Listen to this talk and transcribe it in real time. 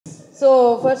So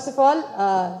first of all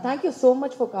thank you so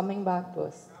much for coming back to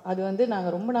us. அது வந்து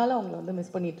நாங்கள் ரொம்ப நாளாக அவங்கள வந்து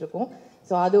மிஸ் பண்ணிகிட்ருக்கோம்.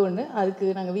 ஸோ அது ஒன்று. அதுக்கு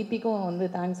நாங்கள் விபிக்கும் வந்து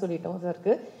தேங்க்ஸ் சொல்லிட்டோம்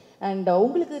சாருக்கு. அண்ட்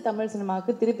உங்களுக்கு தமிழ்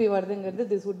சினிமாவுக்கு திருப்பி வருதுங்கிறது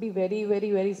this would be very very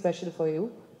very special for you.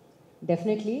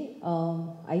 Definitely.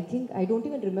 I think I don't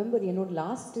even remember என்னோட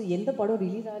லாஸ்ட் எந்த படம்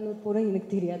ரிலீஸ் ஆகணும் போகிறேன் எனக்கு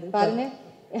தெரியாது. பாருங்க,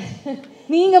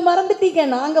 நீங்கள் மறந்துட்டீங்க,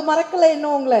 நாங்கள் மறக்கலை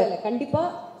இன்னும் உங்களை. இல்லை, கண்டிப்பாக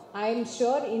ஐ எம்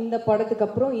ஷுர் இந்த படத்துக்கு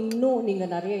அப்புறம் இன்னும்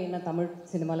நீங்கள் நிறைய என்ன தமிழ்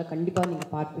சினிமாவில் கண்டிப்பாக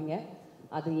நீங்கள் பார்ப்பீங்க.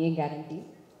 அது ஏன் கேரண்டி.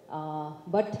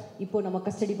 பட் இப்போ நம்ம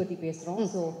கஸ்டடி பற்றி பேசுகிறோம்.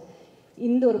 ஸோ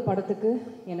இந்த ஒரு படத்துக்கு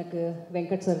எனக்கு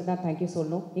வெங்கட் சார் தான் தேங்க்யூ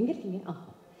சொல்லணும். எங்கே இருக்கீங்க?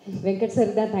 வெங்கட்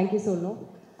சார் தான் தேங்க்யூ சொல்லணும்.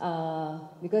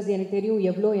 பிகாஸ் எனக்கு தெரியும்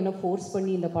எவ்வளோ என்ன ஃபோர்ஸ்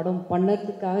பண்ணி இந்த படம்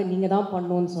பண்ணுறதுக்காக நீங்கள் தான்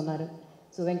பண்ணணும்னு சொன்னார்.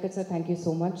 So Venkat sir thank you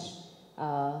so much.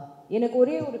 எனக்கு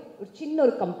ஒரே ஒரு சின்ன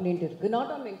ஒரு கம்ப்ளைண்ட் இருக்குது.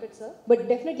 Not on Venkat sir, but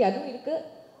definitely அதுவும் இருக்குது.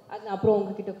 அது அப்புறம்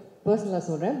உங்ககிட்ட பர்சனலாக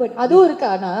சொல்கிறேன். பட் அதுவும் இருக்கா?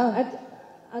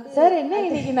 அது சார் என்ன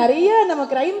இன்னைக்கு நிறைய நம்ம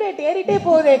கிரைம் ரேட் ஏறிட்டே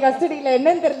போகுதே கஸ்டடியில்,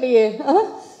 என்னன்னு தெரியலையே.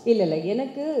 இல்லை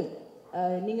எனக்கு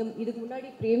நீங்கள் இதுக்கு முன்னாடி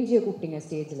பிரேம்ஜியை கூப்பிட்டீங்க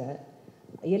ஸ்டேஜில்.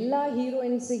 எல்லா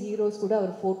ஹீரோஸ் கூட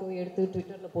அவர் ஃபோட்டோ எடுத்து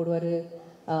ட்விட்டரில் போடுவார்,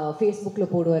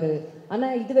 ஃபேஸ்புக்கில் போடுவார்.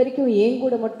 ஆனால் இது வரைக்கும் ஏன்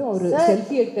கூட மட்டும் அவர்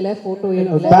செல்ஃபி எடுக்கலை, ஃபோட்டோ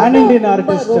எடுக்கல.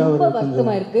 ரொம்ப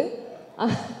வருத்தமாக இருக்குது.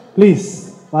 ப்ளீஸ்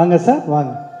வாங்க சார்,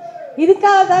 வாங்க.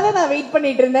 இதுக்காக தானே நான் வெயிட்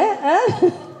பண்ணிட்டு இருந்தேன்.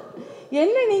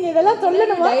 என்ன நீங்க இதெல்லாம்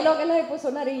சொல்லணும்? டயலாக் எல்லாம் இப்போ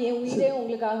சொன்னாரு, என் உயிரே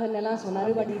உங்களுக்காக எல்லாம்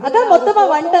சொன்னாரு. பட் அதான் மொத்தமா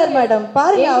வந்துட்டார் மேடம்.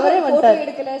 பாருங்க, அவரே வந்துட்டார்.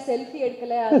 எடுக்கல, செல்ஃபி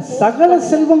எடுக்கல. சகல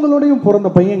செல்வங்களோடையும்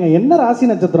பிறந்த பையங்க. என்ன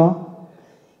ராசி நட்சத்திரம்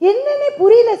என்னன்னே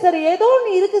புரியல சார். ஏதோ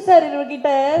ஒன்று இருக்கு சார் இவர்கிட்ட.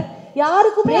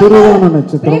 யாருக்குமே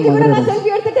நட்சத்திரம்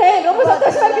செல்ஃபி எடுத்துட்டேன். ரொம்ப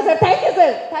சந்தோஷமா இருக்கு sir. Thank you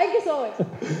sir, thank you so much.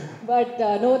 But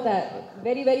no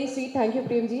very very sweet. Thank you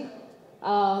Premji.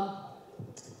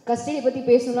 Custody பற்றி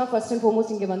பேசணும்னா ஃபர்ஸ்ட் அண்ட்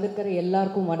ஃபார்மோஸ்ட் இங்கே வந்திருக்கிற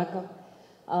எல்லாருக்கும் வணக்கம்.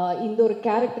 இந்த ஒரு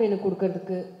கேரக்டர் எனக்கு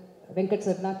கொடுக்கறதுக்கு வெங்கட்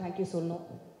சார் தான் தேங்க்யூ சொல்லணும்.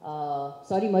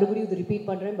 சாரி, மறுபடியும் இது ரிப்பீட்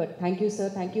பண்ணுறேன். But thank you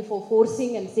sir, thank you for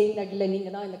forcing and saying that இல்லை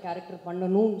நீங்கள் தான் இந்த கேரக்டர்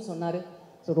பண்ணணும்னு சொன்னார்.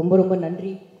 ஸோ ரொம்ப ரொம்ப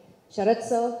நன்றி. Sharad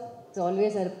sir, it's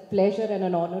always a pleasure and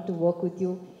an honour to work with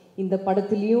you. இந்த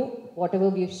படத்துலேயும் what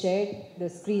ever we have shirt,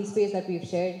 the screen space that we have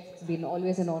shirt, it's been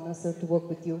always an honour sir to work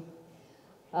with you.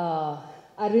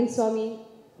 Aravind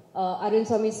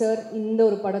Swami sir இந்த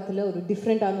ஒரு படத்தில் ஒரு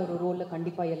டிஃப்ரெண்ட்டான ஒரு ரோலில்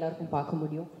கண்டிப்பாக எல்லாருக்கும் பார்க்க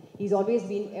முடியும். Is always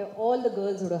been all the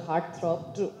கேர்ள்ஸோட heart throb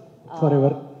true.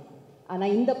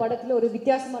 ஆனால் இந்த படத்தில் ஒரு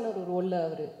வித்தியாசமான ஒரு ரோலில்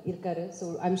அவர் இருக்கார். ஸோ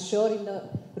ஐம் ஷுர் இந்த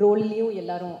ரோல்லையும்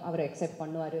எல்லாரும் அவரை அக்செப்ட்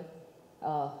பண்ணுவார்.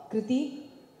 கிருதி,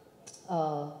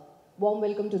 warm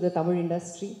welcome to the Tamil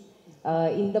industry.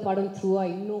 இந்த படம்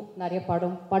த்ரூவாக இன்னும் நிறைய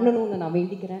படம் பண்ணணும்னு நான்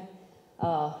வேண்டிக்கிறேன்.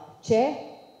 சே,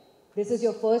 this is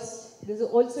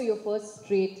also your first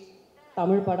straight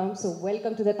Tamil படம். So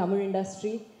welcome to the Tamil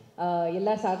industry.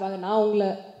 எல்லா சார்பாக நான் உங்களை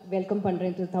வெல்கம்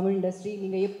பண்ணுறேன் டு தமிழ் இண்டஸ்ட்ரி.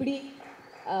 நீங்கள் எப்படி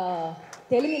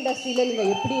தெலுங்கு இண்டஸ்ட்ரியில்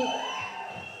நீங்கள் எப்படி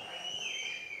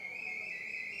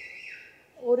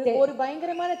ஒரு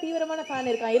பயங்கரமான தீவிரமான ஃபேன்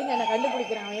இருக்கான். இருங்க நான்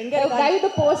கண்டுபிடிக்கிறேன் எங்க கைடு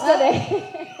போஸ்டர்.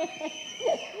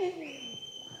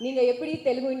 நீங்கள் எப்படி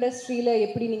தெலுங்கு இண்டஸ்ட்ரியில்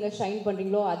எப்படி நீங்கள் ஷைன்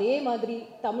பண்ணுறீங்களோ அதே மாதிரி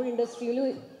தமிழ்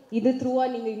இண்டஸ்ட்ரியிலும் இது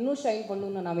த்ரூவாக நீங்கள் இன்னும் ஷைன்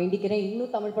பண்ணணும்னு நான் வேண்டிக்கிறேன்.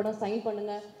 இன்னும் தமிழ் படம் சைன்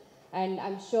பண்ணுங்கள். And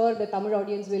I'm sure the Tamil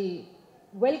audience will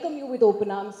welcome you with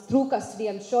open arms through custody.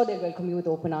 I'm sure தேல் welcome you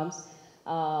with open arms.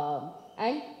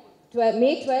 And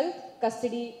May 12th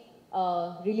custody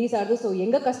release ஆகுது. ஸோ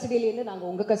எங்கள் கஸ்டடியிலேருந்து நாங்கள்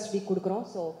உங்கள் கஸ்டடி கொடுக்குறோம்.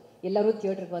 ஸோ எல்லோரும்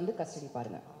தியேட்டருக்கு வந்து கஸ்டடி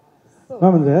பாருங்கள்.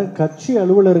 மேம், இந்த கட்சி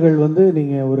அலுவலர்கள் வந்து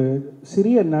நீங்கள் ஒரு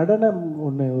சிறிய நடனம்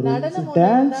ஒன்று, ஒரு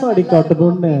டான்ஸ் ஆடி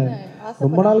காட்டணும்னு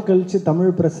ரொம்ப நாள் கழிச்சு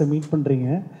தமிழ் பிரஸை மீட் பண்ணுறீங்க.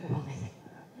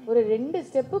 ஒரு 2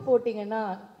 ஸ்டெப்பு போட்டிங்கன்னா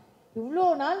இவ்வளோ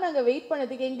நாள் நாங்கள் வெயிட்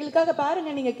பண்ணதுக்கு எங்களுக்காக பாருங்க.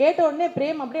 நீங்கள் கேட்ட உடனே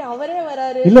பிரேம் அப்படியே அவரே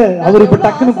வராரு. இல்லை, அவர் இப்போ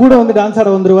டக்குன்னு கூட வந்து டான்ஸ் ஆட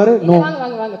வந்துருவாரு. வாங்க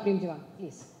வாங்க வாங்க பிரேம்ஜி வாங்க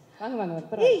ப்ளீஸ் வாங்க வாங்க.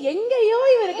 எங்கேயோ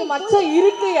இவருக்கு மச்சம்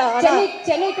இருக்குயா.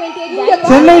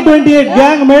 சென்னை 28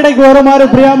 கேங் மேடைக்கு வருமாறு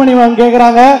பிரியாமணி மேம்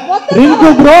கேக்குறாங்க. ரிங்கு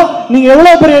ப்ரோ, நீங்க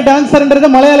எவ்வளவு பெரிய டான்சர்ன்றது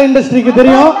மலையாள இண்டஸ்ட்ரிக்கு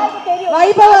தெரியும்.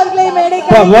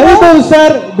 வைபவ்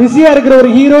சார் பிஸியா இருக்கிற ஒரு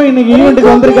ஹீரோ இன்னைக்கு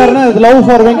ஈவென்ட்க்கு வந்திருக்காருன்னா அது love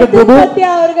for Venkat Prabhu.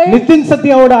 Nitin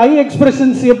சத்யாவோட I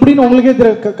expressions எப்படின்னு உங்களுக்கே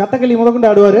கதகளி முதற்கொண்டு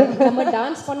ஆடுவாரு. நம்ம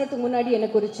டான்ஸ் பண்ணதுக்கு முன்னாடி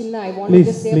எனக்கு ஒரு சின்ன I want to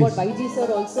just say about YG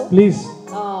sir also. Please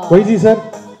YG sir.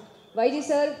 YG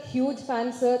sir huge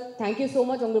fan sir. Thank you so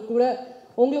much.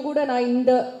 உங்களுக்கு கூட நான்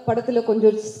இந்த படத்தில்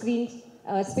கொஞ்சம் ஸ்க்ரீன்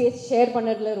ஸ்பேஸ் ஷேர்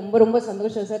பண்ணதில் ரொம்ப ரொம்ப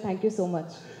சந்தோஷம் sir. Thank you so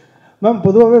much. Ma'am,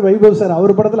 பொதுவாகவே வைபவ் சார்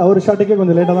அவர் படத்தில் அவர் ஷாட்டுக்கே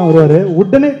கொஞ்சம் லேட்டாக தான் வருவார்.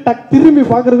 உடனே திரும்பி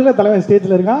பார்க்குறதுல தலைவன்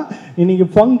ஸ்டேஜில் இருக்கான். இன்னைக்கு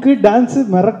ஃபங்கு dance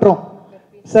மிரட்டுறோம்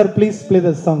sir. Please play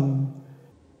the song.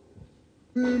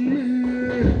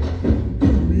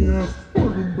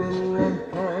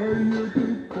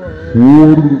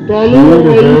 Four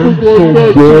handsome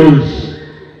boys.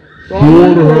 Four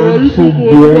handsome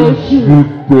boys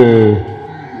with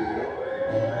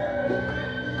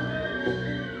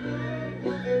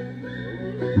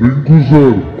Rinku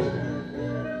sir.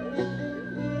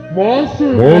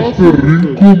 Master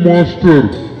Rinku master.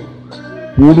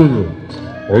 போடுங்க.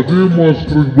 அதே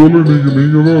மாஸ்டருக்கு போல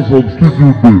நீங்க தான்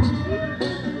சப்ஸ்டிடியூட்.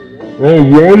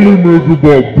 Volume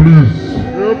ஏத்துப்பா please.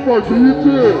 ஏப்பா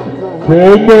DJ.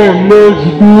 Come on, let's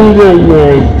do the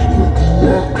one.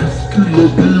 Kill the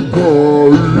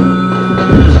boy.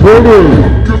 Ready?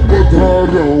 के बता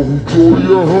रहा हूँ जो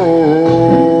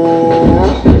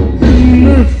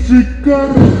यहाँ फिकर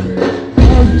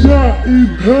आजा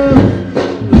इधर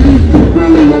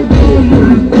दिल लगा ले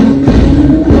 1 2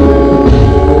 3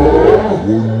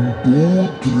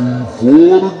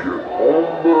 4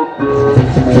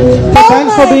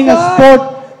 Thanks for being a sport.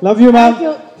 Love you, ma'am.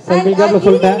 Cycle கேப்ல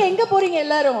சொல்லிட்டேன். நீங்க எங்க போறீங்க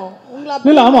எல்லாரும்?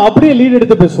 இல்ல ஆமா அப்படியே லீட்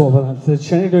எடுத்து பேசுவோம்.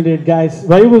 சென்னை 28 guys.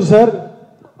 வைபு சார்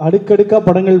அடுக்கடுக்கா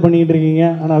படங்கள் பண்ணிட்டு இருக்கீங்க.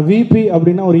 ஆனா விபி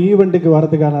அப்படின்னா ஒரு ஈவென்ட்டுக்கு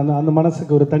வரதுக்கான அந்த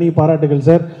மனசுக்கு ஒரு தனி பாராட்டுகள்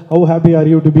sir. How happy are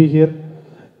you to be here?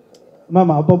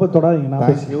 Ma'am அப்பப்ப தொடாதீங்க. நான்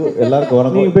பேசுறேன். எல்லாருக்கும்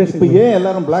வணக்கம். நீங்க பேசுங்க. இப்போ ஏன்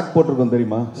எல்லாரும் Black போட்டுருக்கோம்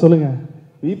தெரியுமா? சொல்லுங்க.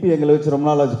 விபி எங்களை வச்சு ரொம்ப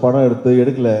நாள் ஆச்சு படம்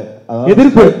எடுக்கல.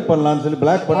 எதிர்ப்பு பண்ணலாம்னு சொல்லி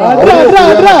Black பண்ணா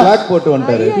Black போட்டு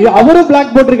வந்துட்டாரு. அவரும் Black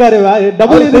போட்டிருக்காரு.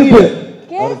 டபுள் எதிர்ப்பு.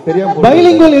 அவருக்கு தெரியாம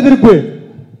பைலிங்குவல் எதிர்ப்பு.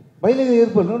 பைலிங்குவல்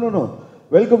எதிர்ப்பு. No.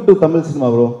 Welcome to Tamil cinema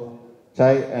bro.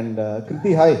 Sai and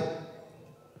Kriti hi.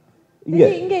 இங்க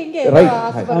ரைட்.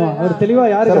 அவர் தெளிவா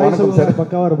யாருக்கு வணக்கம் சார்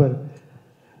பக்காவா இருப்பாரு.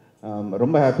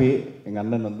 ரொம்ப ஹாப்பி. எங்க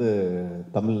அண்ணன் வந்து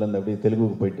தமிழ்ல இருந்து அப்படியே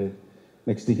தெலுங்குக்கு போயிட்டு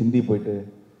நெக்ஸ்ட் ஹிந்தி போயிட்டு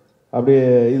அப்படியே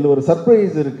இதுல ஒரு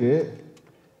சர்ப்ரைஸ் இருக்கு.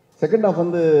 செகண்ட் ஹாஃப்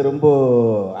வந்து ரொம்ப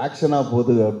ஆக்ஷனா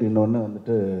போகுது அப்படின்னு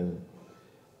வந்துட்டு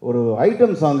ஒரு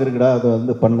ஐட்டம் சாங் இருக்குடா அதை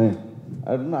வந்து பண்ணு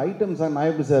அப்படின்னு. ஐட்டம் சாங் நான்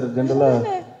எப்படி சார் ஜென்ரலா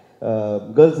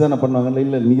கேர்ள்ஸ் தானே பண்ணுவாங்கல்ல.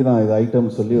 இல்லை நீங்க தான் இது ஐட்டம்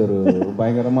சொல்லி ஒரு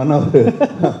பயங்கரமான ஒரு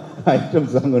ஐட்டம்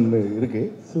சாங் ஒன்று இருக்கு.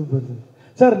 Super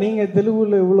sir. நீங்க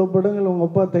தெலுங்குல இவ்வளவு படங்கள் உங்க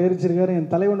அப்பா தயாரிச்சிருக்காரு.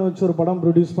 என் தலைவனை வச்சு ஒரு படம்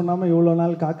ப்ரொடியூஸ் பண்ணாம இவ்வளவு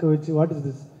நாள் காக்க வச்சு வாட் இஸ்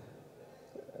திஸ்?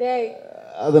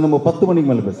 அது நம்ம 10 மணிக்கு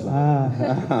மேல பேசலாம்.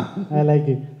 I like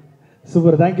it.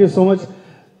 Super. Thank you so much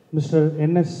mister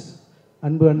NS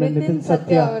அன்பு அண்ணன் நிதின்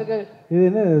சத்யா அவர்கள். இது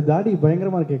என்ன தாடி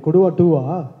பயங்கரமா இருக்கே. கொடுவா 2வா?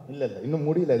 இல்ல இன்னும்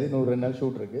முடியல. அது இன்னும் 2 நாள்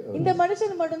ஷூட் இருக்கு. இந்த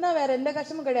மனுஷன் மட்டும் தான் வேற எந்த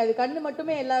கஷ்டமும் கிடையாது. கண்ணு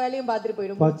மட்டுமே எல்லா வேலையும் பாத்துட்டு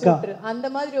போயிடும். அந்த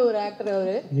மாதிரி ஒரு ஆக்டர்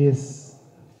அவரு. Yes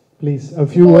please a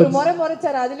few words. ஒரு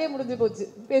முறைச்சார் அதுலயே முடிஞ்சு போச்சு.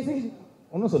 பேசுங்க.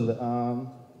 ஒன்னும் சொல்லு.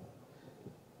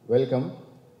 வெல்கம்.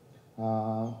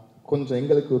 கொஞ்சம்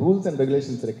எங்களுக்கு ரூல்ஸ் அண்ட்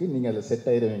ரெகுலேஷன்ஸ் இருக்கு. நீங்க அதில் செட்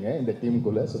ஆயிடுவீங்க இந்த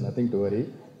டீமுக்குள்ள. So nothing to worry.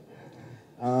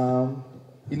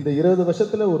 இந்த 20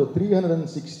 வருஷத்துல ஒரு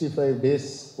 365 டேஸ்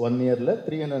 1 இயர்ல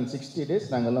 360 டேஸ்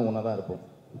நாங்கெல்லாம் ஒன்றா தான் இருப்போம்.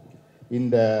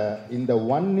 இந்த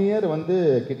 1 இயர் வந்து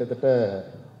கிட்டத்தட்ட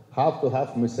ஹாஃப் டு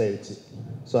ஹாஃப் மிஸ் ஆயிடுச்சு.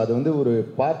 ஸோ அது வந்து ஒரு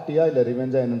பார்ட்டியா இல்லை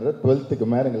ரிவெஞ்சா என்னன்ற 12th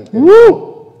மேலே எங்களுக்கு.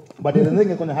 பட் இது வந்து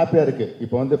இங்கே கொஞ்சம் ஹாப்பியாக இருக்கு.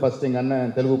 இப்போ வந்து ஃபர்ஸ்ட் எங்கள்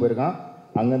அண்ணன் தெலுங்கு போயிருக்கான்.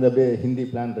 அங்கேருந்து அப்படியே ஹிந்தி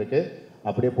பிளான் இருக்கு.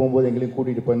 அப்படியே போகும்போது எங்களையும்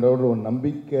கூட்டிகிட்டு போயின்ற ஒரு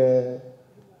நம்பிக்கை.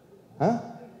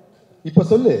 இப்போ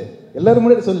சொல்லு, எல்லாரும்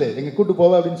முன்னாடி சொல்லு, எங்க கூட்டு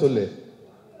போவ அப்படின்னு சொல்லு.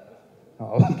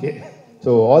 Okay.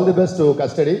 So all the best to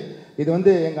custody. இது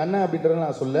வந்து எங்கள் அண்ணன் அப்படின்றத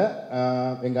நான் சொல்ல.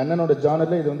 எங்கள் அண்ணனோட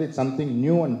ஜானரில் இது வந்து it's something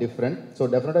new and different. So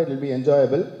டெஃபினட்டாக it will be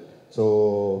enjoyable. So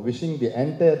wishing the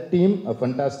entire team a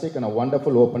fantastic and a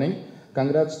wonderful opening.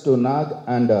 Congrats to knock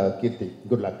and Keerthi.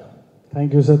 Good luck.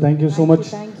 Thank you sir. Thank you so much.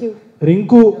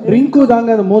 Ring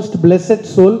தாங்க the most blessed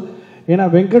soul. ஏன்னா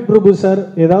Venkat Prabhu sir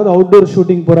ஏதாவது outdoor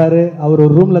shooting போறாரு, அவர்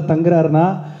ஒரு ரூம்ல தங்குறாருன்னா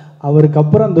அவருக்கு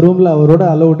அப்புறம் அந்த ரூம்ல அவரோட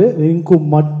அலௌடு ரிங்கு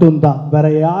மட்டும்தான். வேற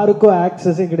யாருக்கும்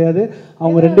ஆக்சஸே கிடையாது.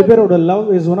 அவங்க 2 பேரோட love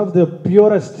is one of the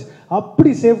purest.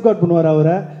 அப்படி சேஃப்கார்ட் பண்ணுவார்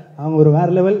அவரை. அவங்க ஒரு வேற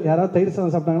லெவல். யாராவது தயிர்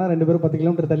சாதம் சாப்பிட்டாங்கன்னா 2 பேரும் 10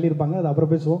 கிலோமீட்டர் தள்ளி இருப்பாங்க. அது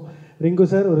அப்புறம் பேசுவோம். ரிங்கு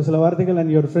சார் ஒரு சில வார்த்தைகள்.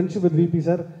 And your friendship with VP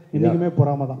sir இன்னைக்குமே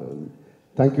பொறாம தான்.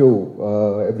 Thank you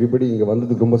everybody. இங்கே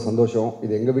வந்ததுக்கு ரொம்ப சந்தோஷம்.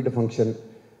 இது எங்கள் வீட்டு function.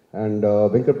 And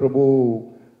Venkat Prabhu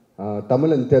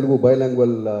Tamil and Telugu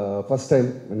bilingual first time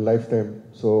in life time.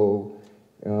 So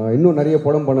இன்னும் நிறைய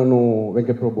படம் பண்ணணும்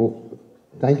வெங்கட் பிரபு.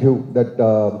 தேங்க்யூ தட்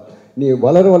நீ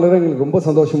வளர வளர எங்களுக்கு ரொம்ப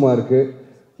சந்தோஷமாக இருக்குது.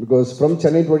 Because from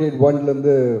Chennai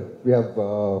 28 we have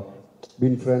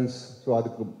been friends. So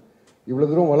அதுக்கு இவ்வளோ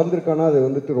தூரம் வளர்ந்துருக்கானா அது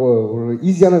வந்துட்டு ஒரு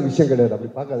ஈஸியான விஷயம் கிடையாது.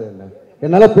 அப்படி பார்க்காத என்ன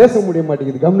என்னால் பேச முடிய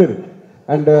மாட்டேங்குது கம்னு.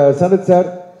 And Sarath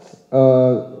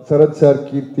sir,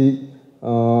 Keerthi,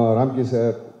 Ramki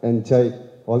sir and psi,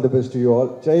 all the best to you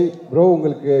all. Psi bro,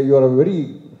 உங்களுக்கு யூ ஆர் அ வெரி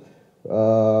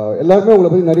எல்லாருமே உங்களை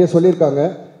பற்றி நிறைய சொல்லியிருக்காங்க.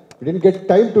 We didn't get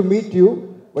time to meet you.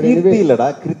 கீர்த்தி இல்லடா,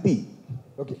 கிருத்தி.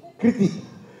 ஓகே, கிருத்தி.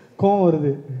 கோவம்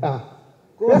வருது.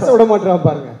 பேச விட மாட்டேறான்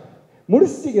பாருங்க.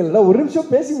 முடிச்சிட்டீங்கல்ல, ஒரு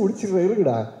நிமிஷம் பேசி முடிச்சிருக்கா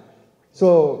இருக்குடா. So,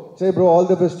 say bro, all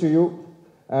the best to you.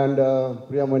 And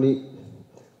Priyamani,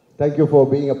 thank you for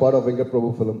being a part of Venkat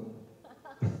Prabhu film.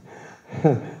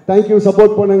 Thank you,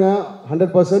 support பண்ணுங்க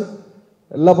 100%.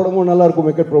 எல்லா படமும் நல்லா இருக்கும்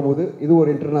வெங்கட் பிரபுது. இது ஒரு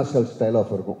இன்டர்நேஷனல் ஸ்டைல்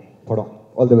ஆஃப் இருக்கும் படம்.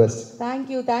 All the best.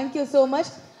 Thank you so much.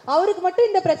 அவருக்கு மட்டும்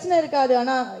இந்த பிரச்சனை இருக்காது.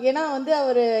 ஆனா ஏன்னா வந்து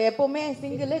அவர் எப்பவுமே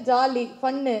சிங்கிள், ஜாலி,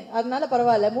 ஃபன்னு, அதனால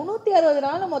பரவாயில்ல. 360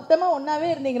 நாள் மொத்தமா ஒன்னாவே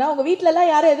இருந்தீங்கன்னா உங்க வீட்ல எல்லாம்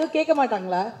யாரும் எதுவும் கேட்க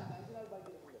மாட்டாங்களா?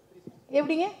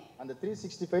 எப்படிங்க? அந்த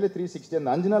 365ல 360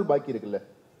 அந்த 5 நாள் பாக்கி இருக்குல்ல,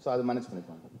 ஸோ அது மேனேஜ்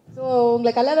பண்ணிப்பாங்க. ஸோ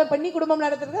உங்களை கல்யாணம் பண்ணி குடும்பம்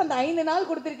நடத்துறது அந்த 5 நாள்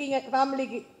கொடுத்துருக்கீங்க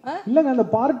ஃபேமிலிக்கு. இல்லைங்க, அந்த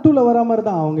பார்ட் 2ல வரா மாதிரி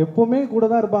தான். அவங்க எப்பவுமே கூட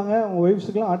தான் இருப்பாங்க. அவங்க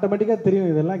ஒய்ஃப்ஸுக்குலாம் ஆட்டோமேட்டிக்காக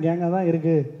தெரியும் இதெல்லாம் கேங்காக தான்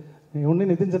இருக்கு. ஒன்று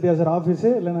நிதின் சத்யா சார் ஆஃபீஸு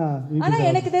இல்லைன்னா. ஆனால்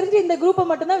எனக்கு தெரிஞ்சு இந்த குரூப்பை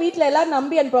மட்டும்தான் வீட்டில் எல்லாரும்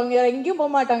நம்பி அனுப்புவாங்க. எங்கேயும்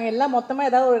போக மாட்டாங்க. எல்லாம் மொத்தமாக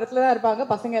ஏதாவது ஒரு இடத்துல தான் இருப்பாங்க.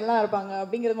 பசங்க எல்லாம் இருப்பாங்க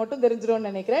அப்படிங்கிறது மட்டும்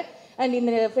தெரிஞ்சிடும்னு நினைக்கிறேன். அண்ட்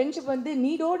இந்த ஃப்ரெண்ட்ஷிப் வந்து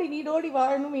நீடோடி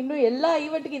வாழணும். இன்னும் எல்லா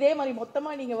ஈவெண்ட்டுக்கு இதே மாதிரி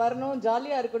மொத்தமாக நீங்கள் வரணும்,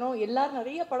 ஜாலியாக இருக்கணும், எல்லாரும்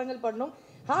நிறைய படங்கள் பண்ணணும்,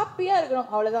 ஹாப்பியாக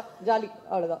இருக்கணும். அவ்வளோதான், ஜாலி,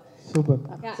 அவ்வளோதான். சூப்பர்.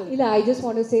 இல்லை, I just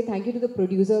want to say thank you to the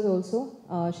producers also,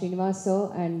 Srinivas sir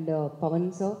and Pavan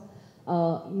sir.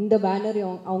 இந்த பேனர்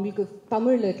அவங்களுக்கு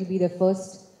தமிழில் it will be their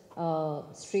first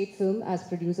straight film as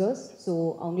producers. So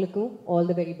அவங்களுக்கும் all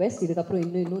the very best. இதுக்கப்புறம்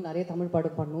இன்னும் நிறைய தமிழ்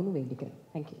படம் பண்ணணும்னு வேண்டிக்கிறேன்.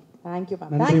 Thank you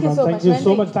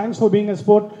so much. Thanks for being a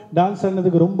sport. Dance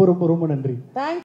ஆனதுக்கு ரொம்ப ரொம்ப ரொம்ப நன்றி.